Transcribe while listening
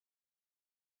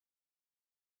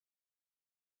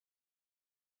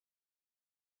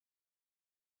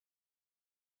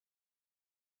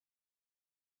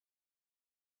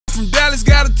From Dallas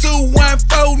got a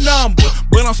 214 number,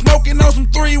 but I'm smoking on some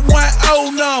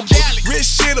 310 number. Rich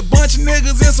shit, a bunch of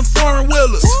niggas and some foreign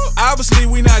willers. Obviously,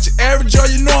 we not your average or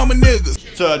your normal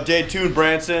niggas. So, day 2 in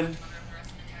Branson.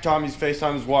 Tommy's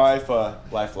FaceTime his wife.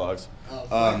 Life vlogs.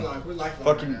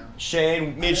 Fucking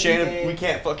Shane, me and Shane, we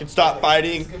can't fucking stop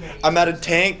fighting. I'm out of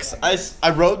tanks.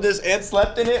 I rode this and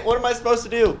slept in it. What am I supposed to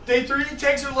do? Day 3,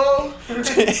 tanks are low.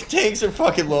 Tanks are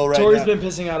fucking low right Tori's now. been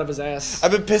pissing out of his ass.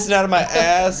 I've been pissing out of my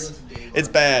ass. It's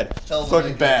bad. It's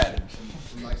fucking bad.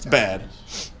 It's bad.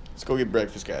 Let's go get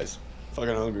breakfast, guys.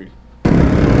 Fucking hungry. You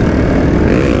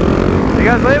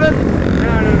guys leaving?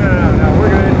 No, we're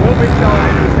good. We'll be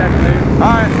starting this afternoon.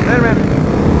 Alright, later, man.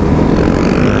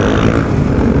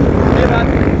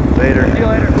 Later. See you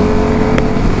later.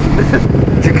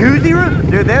 Jacuzzi room?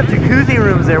 Dude, they have jacuzzi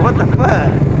rooms there. What the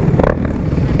fuck?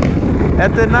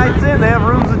 At the Night's Inn, they have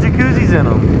rooms with jacuzzis in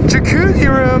them. Jacuzzi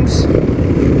rooms?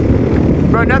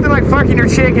 Bro, nothing like fucking your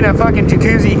chick in a fucking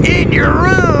jacuzzi in your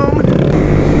room.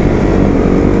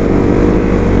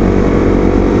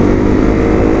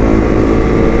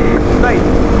 Nice.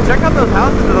 Check out those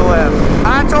houses to the left.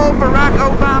 I told Barack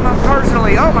Obama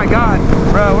personally. Oh my God.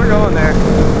 Bro, we're going there.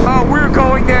 Oh, we're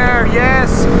going there.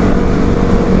 Yes.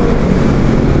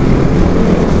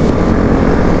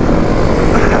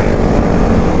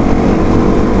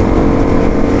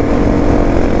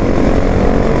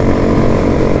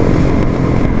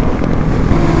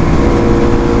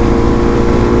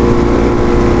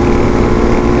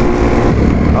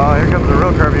 Oh, here comes the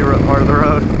real curvy part of the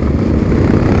road.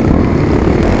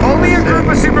 Only a group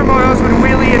of supermotos would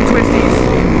wheelie and twisties.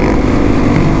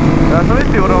 Some of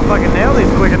these people don't fucking nail these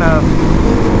quick enough.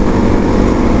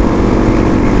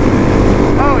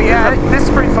 Oh yeah, this is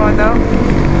pretty fun though.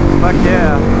 Fuck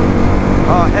yeah.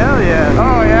 Oh, hell yeah.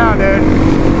 Oh yeah, dude.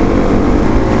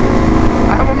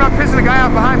 I hope I'm not pissing the guy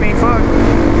out behind me. Fuck.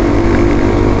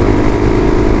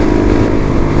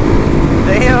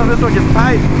 Damn, this one gets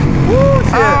tight. Woo,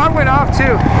 shit. Oh, I went off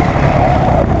too.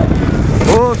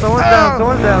 Oh, someone's down,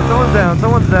 someone's down, someone's down,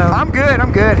 someone's down. I'm good,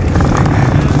 I'm good.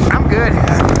 I'm good.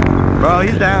 Bro,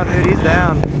 he's down, dude, he's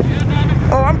down.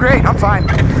 Oh, I'm great, I'm fine.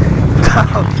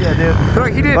 Oh, yeah, dude.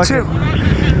 Look, he did Fuck too.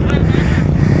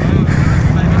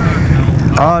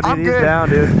 Oh, dude, I'm he's good. down,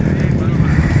 dude.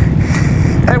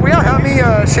 Hey, will y'all help me,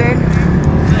 Shane?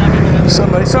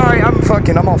 Somebody, sorry, I'm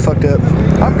all fucked up.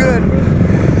 I'm good.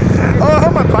 Oh, I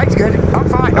hope my bike's good. I'm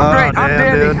fine. I'm great. I'm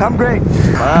dandy. Dude. I'm great.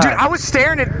 Fuck. Dude, I was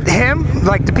staring at him,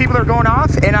 like the people that are going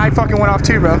off, and I fucking went off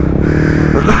too, bro.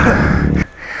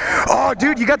 Oh,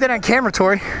 dude, you got that on camera,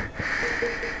 Tori.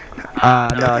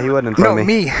 No, he wasn't in front No, of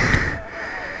me. me.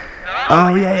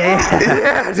 Oh, yeah.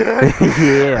 Yeah, dude.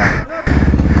 Yeah.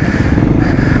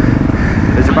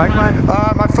 Is your bike mine?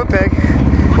 My foot peg.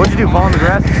 What'd you do, fall in the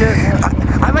grass and shit?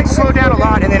 I like slow down a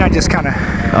lot, and then I just kind of.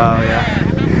 Oh, yeah.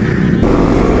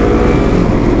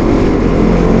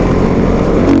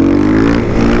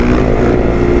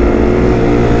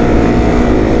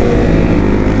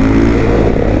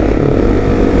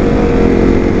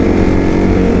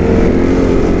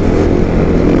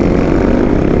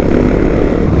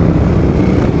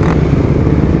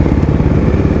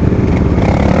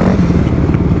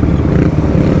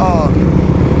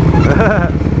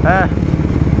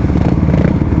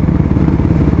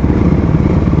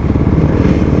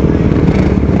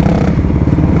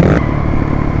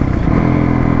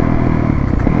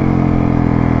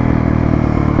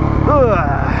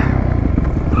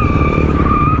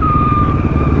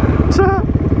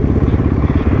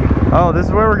 Oh, this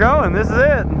is where we're going. This is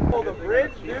it. Oh, the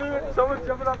bridge, dude. Someone's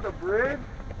jumping off the bridge.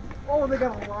 Oh, they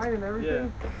got a line and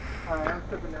everything. Yeah. Alright, I'm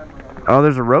stepping down. Oh,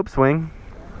 there's a rope swing.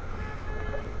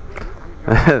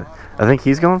 I think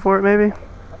he's going for it, maybe?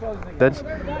 That's too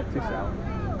south.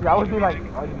 Yeah, I would be like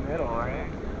in the middle, right?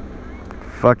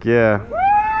 Fuck yeah.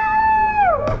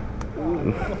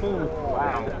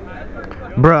 Wow.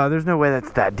 Bro, there's no way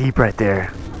that's that deep right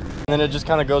there. And then it just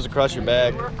kind of goes across your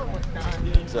back.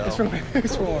 So. It's from where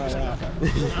I'm at.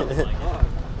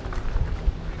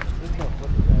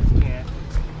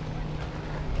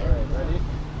 Alright, ready?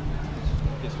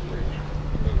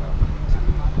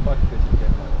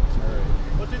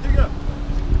 What did you go?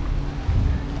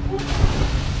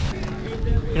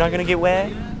 You're not gonna get wet?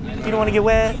 You don't wanna get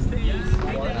wet?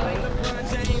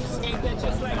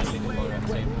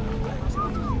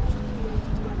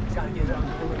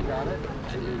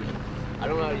 I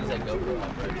don't know how to use that GoPro.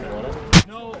 You want it?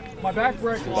 No, my back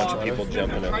brake. A bunch of people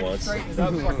jumping at once.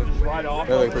 Right off.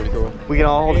 That looked pretty cool. We can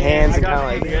all hold hands and kind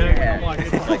of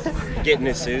Like getting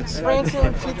his suits.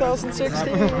 Branson 2016.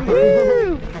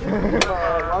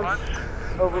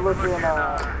 Overlooking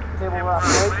Table Rock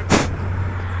Lake.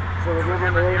 So if you're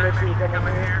going to make sure you come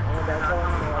in here and that's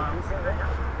all do something.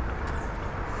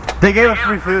 They gave us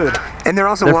free food. And they're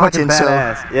also They're watching, fucking so.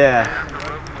 badass. Yeah.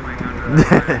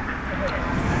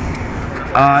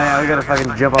 Oh yeah, we gotta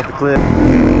fucking jump off the cliff.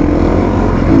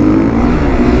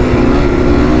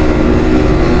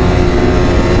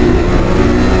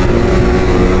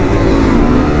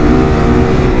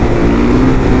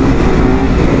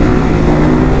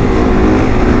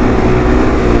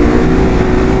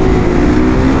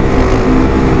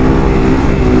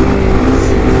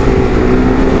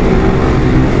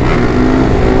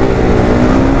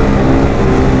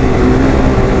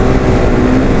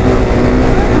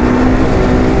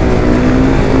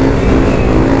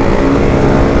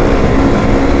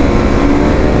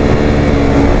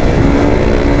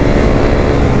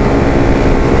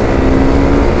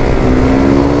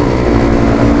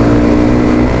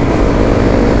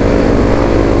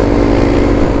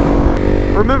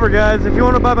 Remember guys, if you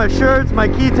want to buy my shirts, my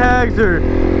key tags, or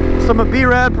some of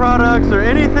B-Rad products, or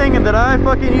anything that I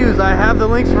fucking use, I have the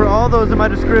links for all those in my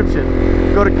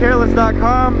description. Go to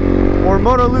careless.com or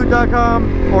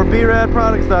motoloot.com or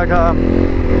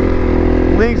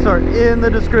bradproducts.com. Links are in the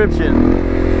description.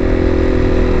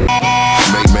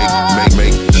 Make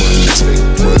money,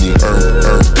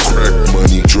 earn.